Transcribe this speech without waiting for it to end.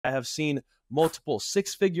I have seen multiple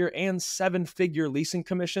 6-figure and 7-figure leasing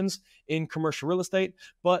commissions in commercial real estate.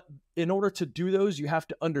 But in order to do those, you have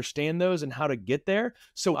to understand those and how to get there.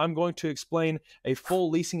 So I'm going to explain a full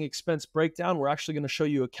leasing expense breakdown. We're actually going to show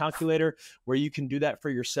you a calculator where you can do that for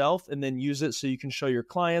yourself and then use it so you can show your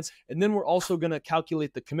clients. And then we're also going to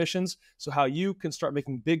calculate the commissions, so how you can start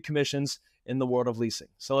making big commissions in the world of leasing.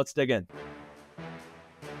 So let's dig in.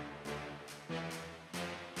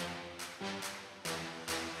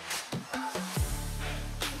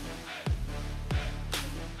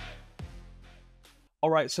 All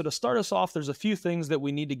right, so to start us off, there's a few things that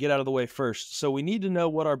we need to get out of the way first. So we need to know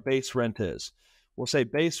what our base rent is. We'll say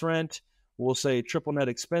base rent, we'll say triple net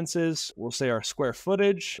expenses, we'll say our square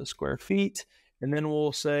footage, the square feet, and then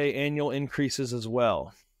we'll say annual increases as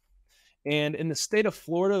well. And in the state of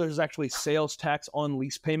Florida, there's actually sales tax on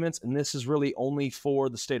lease payments, and this is really only for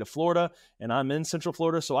the state of Florida, and I'm in Central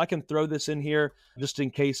Florida, so I can throw this in here just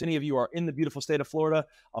in case any of you are in the beautiful state of Florida.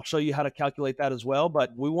 I'll show you how to calculate that as well,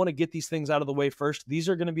 but we want to get these things out of the way first. These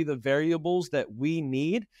are going to be the variables that we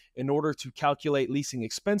need in order to calculate leasing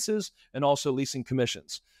expenses and also leasing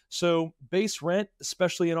commissions. So base rent,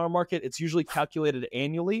 especially in our market, it's usually calculated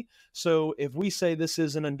annually. So if we say this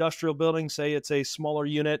is an industrial building, say it's a smaller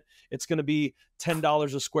unit, it's going to be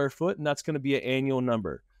 $10 a square foot, and that's going to be an annual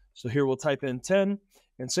number. So here we'll type in 10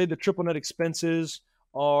 and say the triple net expenses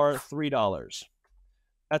are $3.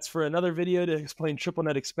 That's for another video to explain triple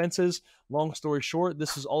net expenses. Long story short,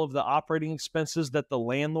 this is all of the operating expenses that the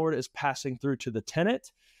landlord is passing through to the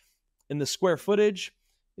tenant. And the square footage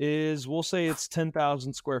is, we'll say it's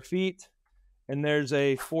 10,000 square feet, and there's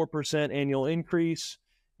a 4% annual increase,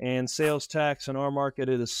 and sales tax in our market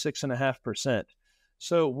is 6.5%.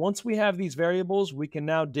 So once we have these variables, we can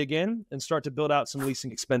now dig in and start to build out some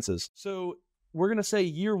leasing expenses. So we're going to say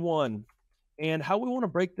year one, and how we want to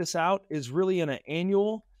break this out is really in an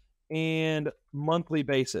annual and monthly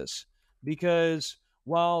basis, because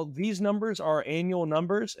while these numbers are annual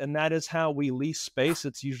numbers, and that is how we lease space,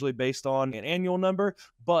 it's usually based on an annual number,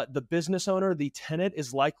 but the business owner, the tenant,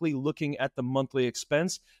 is likely looking at the monthly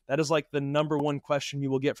expense. That is like the number one question you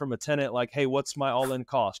will get from a tenant, like, hey, what's my all-in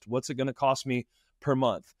cost? What's it going to cost me per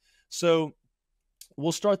month? So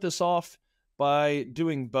we'll start this off by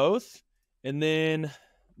doing both and then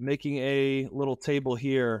making a little table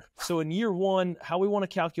here. So in year one, how we want to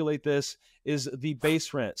calculate this is the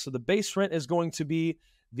base rent. So the base rent is going to be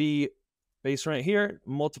the base rent here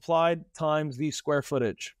multiplied times the square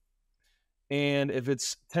footage. And if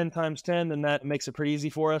it's 10 times 10, then that makes it pretty easy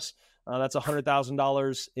for us. That's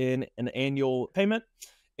 $100,000 in an annual payment.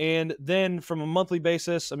 And then from a monthly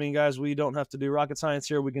basis, I mean, guys, we don't have to do rocket science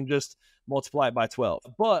here. We can just multiply it by 12.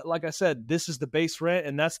 But like I said, this is the base rent,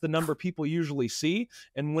 and that's the number people usually see.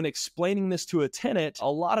 And when explaining this to a tenant, a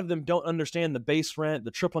lot of them don't understand the base rent, the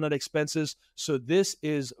triple net expenses. So this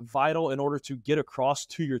is vital in order to get across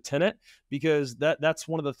to your tenant, because that's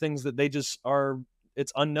one of the things that they just are,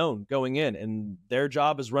 it's unknown going in, and their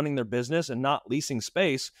job is running their business and not leasing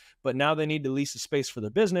space, but now they need to lease a space for their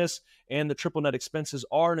business, and the triple net expenses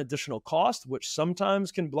are an additional cost, which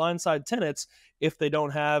sometimes can blindside tenants if they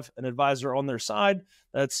don't have an advisor on their side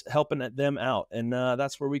that's helping them out, and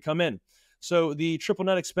that's where we come in. So the triple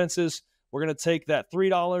net expenses, we're going to take that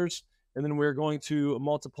 $3, and then we're going to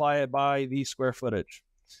multiply it by the square footage.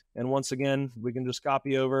 And once again, we can just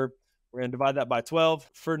copy over. We're going to divide that by 12.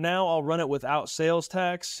 For now, I'll run it without sales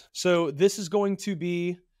tax. So this is going to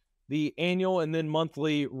be the annual and then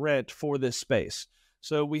monthly rent for this space.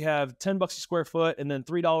 So we have $10 a square foot and then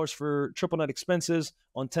 $3 for triple net expenses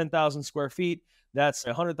on 10,000 square feet. That's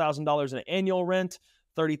 $100,000 in annual rent,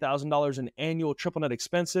 $30,000 in annual triple net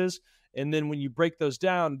expenses. And then when you break those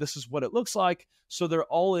down, this is what it looks like. So their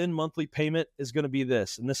all-in monthly payment is going to be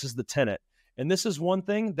this, and this is the tenant. And this is one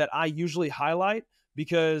thing that I usually highlight,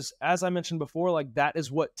 because as I mentioned before, like that is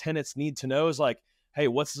what tenants need to know, is like, hey,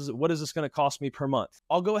 what is this going to cost me per month?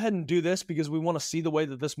 I'll go ahead and do this because we want to see the way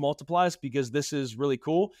that this multiplies, because this is really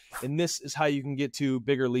cool. And this is how you can get to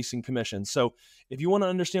bigger leasing commissions. So if you want to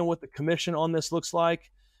understand what the commission on this looks like,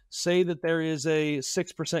 say that there is a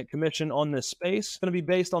 6% commission on this space. It's going to be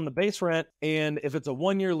based on the base rent. And if it's a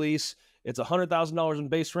 1-year lease, it's $100,000 in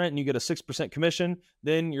base rent and you get a 6% commission,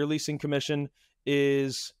 then your leasing commission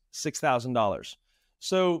is $6,000.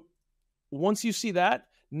 So once you see that,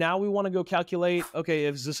 now we want to go calculate, okay,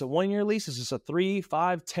 is this a 1-year lease? Is this a 3,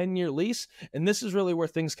 5, 10-year lease? And this is really where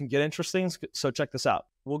things can get interesting. So check this out.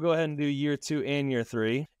 We'll go ahead and do year 2 and year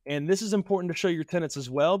 3. And this is important to show your tenants as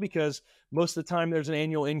well, because most of the time there's an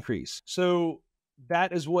annual increase. So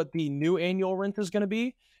that is what the new annual rent is going to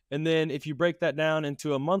be. And then if you break that down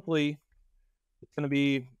into a monthly, it's going to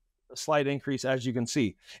be a slight increase, as you can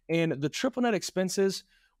see. And the triple net expenses,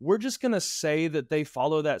 we're just going to say that they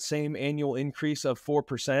follow that same annual increase of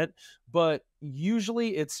 4%, but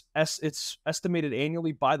usually it's estimated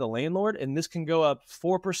annually by the landlord, and this can go up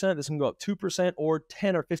 4%, this can go up 2%, or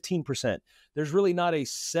 10 or 15%. There's really not a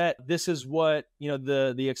set, this is what,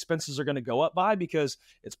 the expenses are going to go up by, because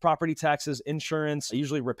it's property taxes, insurance,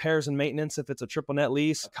 usually repairs and maintenance if it's a triple net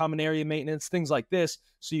lease, common area maintenance, things like this.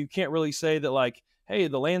 So you can't really say that, like, hey,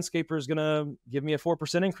 the landscaper is going to give me a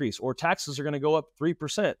 4% increase, or taxes are going to go up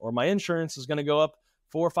 3%, or my insurance is going to go up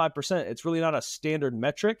 4 or 5%. It's really not a standard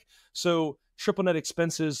metric. So triple net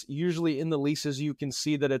expenses, usually in the leases, you can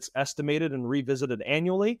see that it's estimated and revisited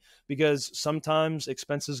annually, because sometimes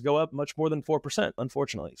expenses go up much more than 4%,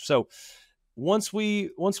 unfortunately. So once we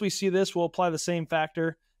see this, we'll apply the same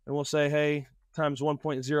factor, and we'll say, hey, times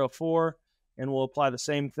 1.04, and we'll apply the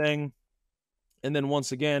same thing. And then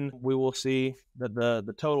once again, we will see that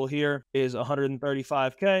the total here is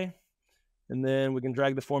 135K. And then we can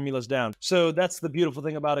drag the formulas down. So that's the beautiful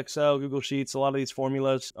thing about Excel, Google Sheets. A lot of these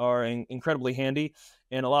formulas are incredibly handy.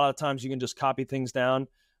 And a lot of times you can just copy things down.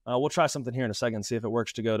 We'll try something here in a second, see if it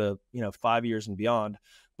works to go to 5 years and beyond.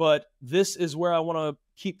 But this is where I want to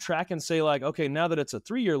keep track and say, like, okay, now that it's a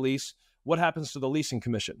 3-year lease, what happens to the leasing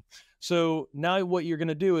commission? So now what you're going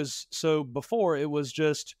to do is, so before it was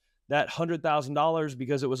just that $100,000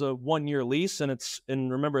 because it was a 1-year lease, and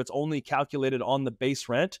remember, it's only calculated on the base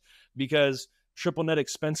rent, because triple net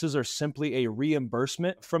expenses are simply a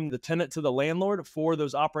reimbursement from the tenant to the landlord for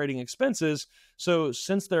those operating expenses. So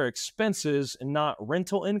since they're expenses and not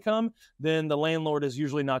rental income, then the landlord is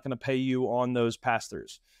usually not going to pay you on those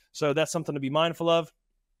pass-throughs. So that's something to be mindful of.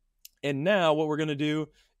 And now what we're going to do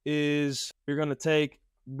is you're going to take,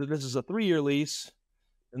 this is a 3-year lease,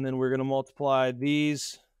 and then we're going to multiply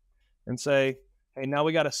these and say, hey, now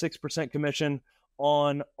we got a 6% commission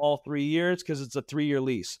on all 3 years because it's a 3-year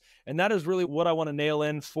lease. And that is really what I want to nail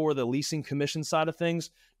in for the leasing commission side of things.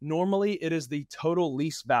 Normally, it is the total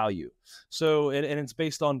lease value. So, and it's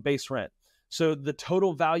based on base rent. So the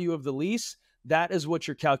total value of the lease, that is what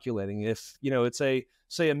you're calculating. If, it's say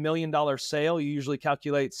 $1 million sale, you usually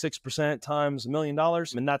calculate 6% times $1 million,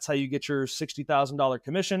 and that's how you get your $60,000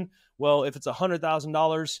 commission. Well, if it's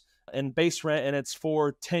 $100,000 and base rent and it's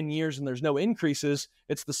for 10 years and there's no increases,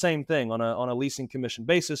 it's the same thing on a leasing commission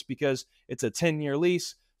basis, because it's a 10-year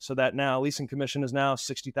lease. So that now leasing commission is now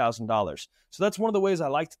 $60,000. So that's one of the ways I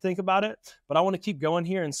like to think about it. But I want to keep going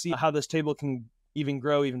here and see how this table can even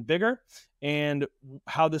grow even bigger, and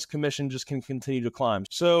how this commission just can continue to climb.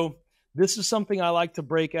 So this is something I like to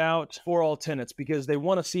break out for all tenants, because they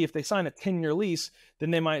want to see, if they sign a 10-year lease,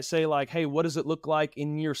 then they might say, like, hey, what does it look like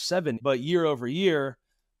in year 7? But year over year,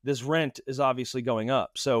 this rent is obviously going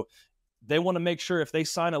up. So they want to make sure if they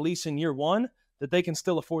sign a lease in year 1, that they can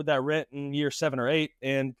still afford that rent in year 7 or 8.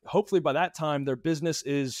 And hopefully by that time, their business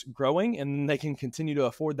is growing and they can continue to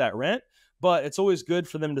afford that rent. But it's always good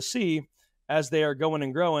for them to see, as they are going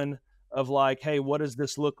and growing, of like, hey, what does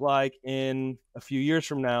this look like in a few years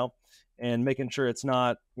from now? And making sure it's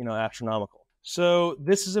not, astronomical. So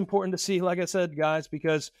this is important to see, like I said, guys,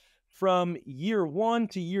 because from year 1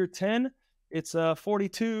 to year 10, it's a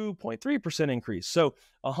 42.3% increase. So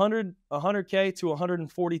 100K to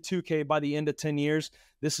 142K by the end of 10 years.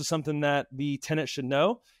 This is something that the tenant should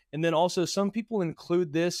know. And then also, some people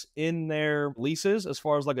include this in their leases as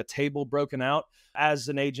far as like a table broken out. As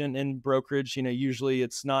an agent in brokerage, usually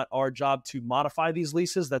it's not our job to modify these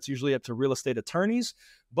leases. That's usually up to real estate attorneys.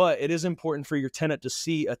 But it is important for your tenant to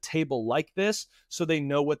see a table like this so they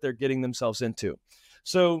know what they're getting themselves into.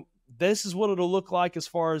 So this is what it'll look like as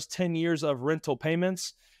far as 10 years of rental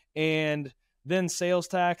payments. And then sales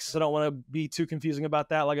tax, I don't want to be too confusing about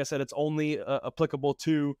that. Like I said, it's only applicable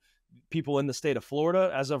to people in the state of Florida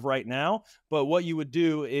as of right now. But what you would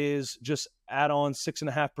do is just add on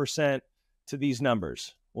 6.5% to these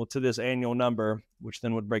numbers, to this annual number, which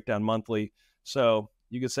then would break down monthly. So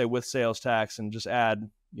you could say with sales tax and just add,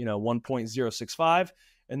 1.065,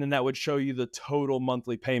 and then that would show you the total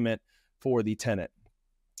monthly payment for the tenant.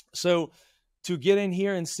 So to get in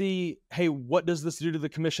here and see, hey, what does this do to the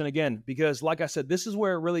commission again? Because like I said, this is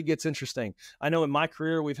where it really gets interesting. I know in my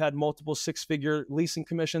career, we've had multiple 6-figure leasing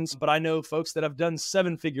commissions, but I know folks that have done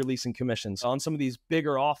 7-figure leasing commissions on some of these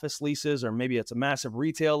bigger office leases, or maybe it's a massive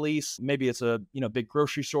retail lease. Maybe it's a, big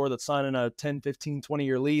grocery store that's signing a 10, 15,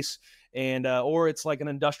 20-year lease. And, or it's like an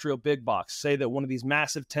industrial big box. Say that one of these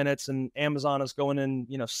massive tenants and Amazon is going in,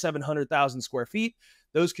 700,000 square feet.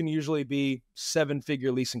 Those can usually be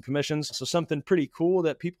 7-figure leasing commissions. So something pretty cool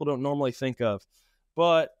that people don't normally think of.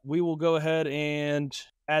 But we will go ahead and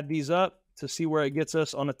add these up to see where it gets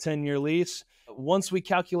us on a 10-year lease. Once we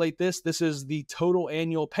calculate this, this is the total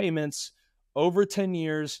annual payments over 10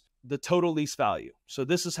 years, the total lease value. So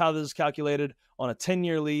this is how this is calculated on a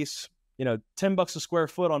 10-year lease, $10 a square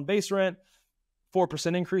foot on base rent,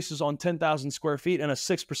 4% increases on 10,000 square feet, and a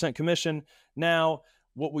 6% commission. Now,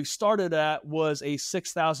 what we started at was a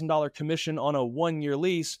 $6,000 commission on a 1-year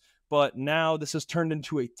lease, but now this has turned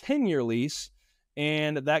into a 10-year lease,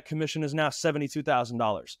 and that commission is now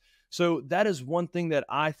 $72,000. So that is one thing that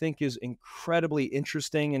I think is incredibly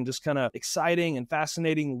interesting and just kind of exciting and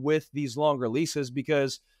fascinating with these longer leases,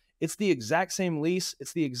 because it's the exact same lease.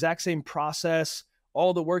 It's the exact same process.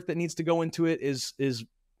 All the work that needs to go into it is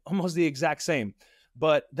almost the exact same.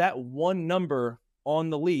 But that one number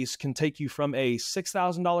on the lease can take you from a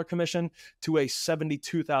 $6,000 commission to a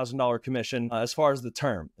 $72,000 commission as far as the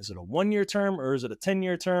term. Is it a 1-year term or is it a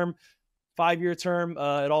 10-year term? 5-year term,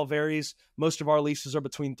 it all varies. Most of our leases are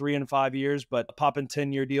between 3 and 5 years, but pop-in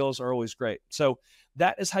 10-year deals are always great. So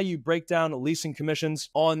that is how you break down leasing commissions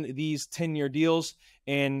on these 10-year deals.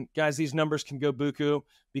 And guys, these numbers can go buku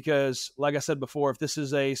because, like I said before, if this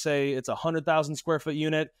is say it's a 100,000 square foot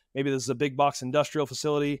unit, maybe this is a big box industrial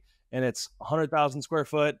facility and it's 100,000 square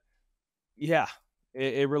foot. Yeah,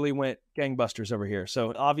 it really went gangbusters over here.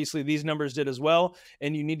 So obviously these numbers did as well.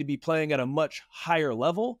 And you need to be playing at a much higher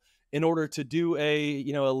level in order to do a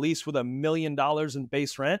lease with $1 million in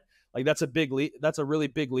base rent. Like that's a really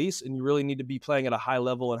big lease, and you really need to be playing at a high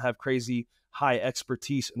level and have crazy high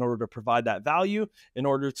expertise in order to provide that value, in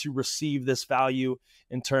order to receive this value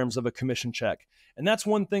in terms of a commission check. And that's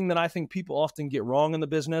one thing that I think people often get wrong in the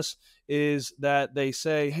business, is that they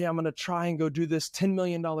say, hey, I'm going to try and go do this $10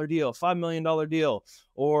 million deal, $5 million deal,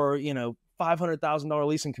 or, $500,000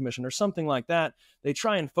 leasing commission or something like that. They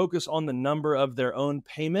try and focus on the number of their own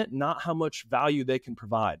payment, not how much value they can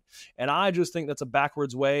provide. And I just think that's a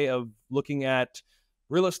backwards way of looking at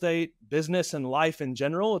real estate, business, and life in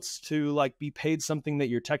general. It's to be paid something that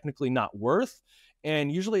you're technically not worth.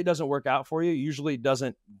 And usually it doesn't work out for you. Usually it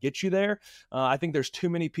doesn't get you there. I think there's too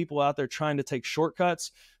many people out there trying to take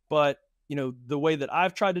shortcuts, but the way that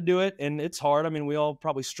I've tried to do it, and it's hard. I mean, we all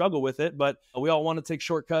probably struggle with it, but we all want to take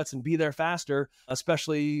shortcuts and be there faster,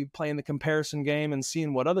 especially playing the comparison game and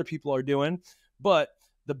seeing what other people are doing. But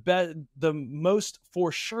the most for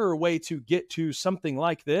sure way to get to something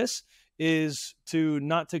like this is to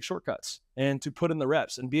not take shortcuts and to put in the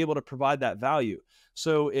reps and be able to provide that value.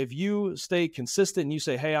 So if you stay consistent and you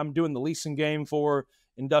say, hey, I'm doing the leasing game for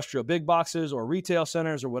industrial big boxes or retail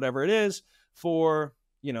centers or whatever it is for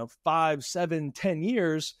 5, 7, 10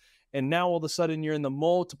 years, and now all of a sudden you're in the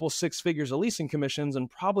multiple 6 figures of leasing commissions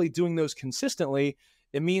and probably doing those consistently,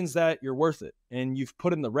 it means that you're worth it and you've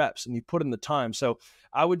put in the reps and you've put in the time. So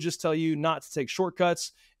I would just tell you not to take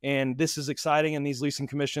shortcuts. And this is exciting. And these leasing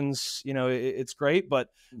commissions, it's great. But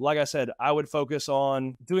like I said, I would focus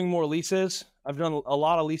on doing more leases. I've done a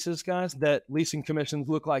lot of leases, guys, that leasing commissions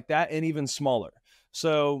look like that and even smaller.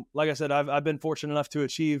 So like I said, I've been fortunate enough to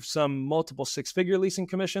achieve some multiple 6-figure leasing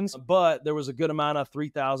commissions, but there was a good amount of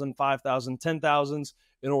 3,000, 5,000, 10,000s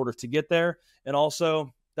in order to get there. And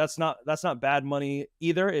also that's not bad money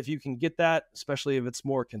either. If you can get that, especially if it's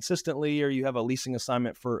more consistently, or you have a leasing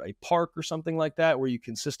assignment for a park or something like that, where you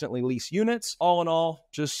consistently lease units. All in all,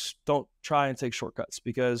 just don't try and take shortcuts,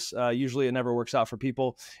 because usually it never works out for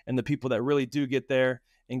people. And the people that really do get there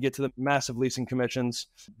and get to the massive leasing commissions,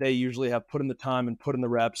 they usually have put in the time and put in the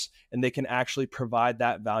reps, and they can actually provide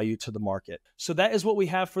that value to the market. So that is what we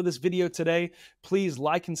have for this video today. Please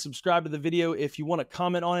like and subscribe to the video. If you want to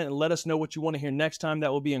comment on it and let us know what you want to hear next time,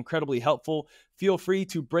 that will be incredibly helpful. Feel free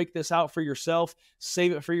to break this out for yourself,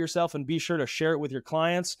 save it for yourself, and be sure to share it with your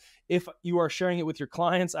clients. If you are sharing it with your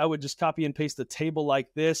clients, I would just copy and paste a table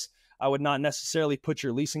like this. I would not necessarily put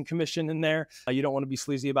your leasing commission in there. You don't want to be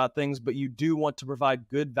sleazy about things, but you do want to provide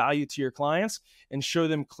good value to your clients and show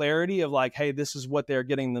them clarity of hey, this is what they're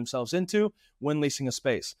getting themselves into when leasing a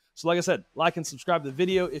space. So like I said, like and subscribe to the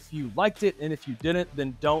video if you liked it, and if you didn't,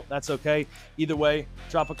 then don't. That's okay. Either way,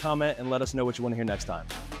 drop a comment and let us know what you want to hear next time.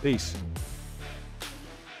 Peace.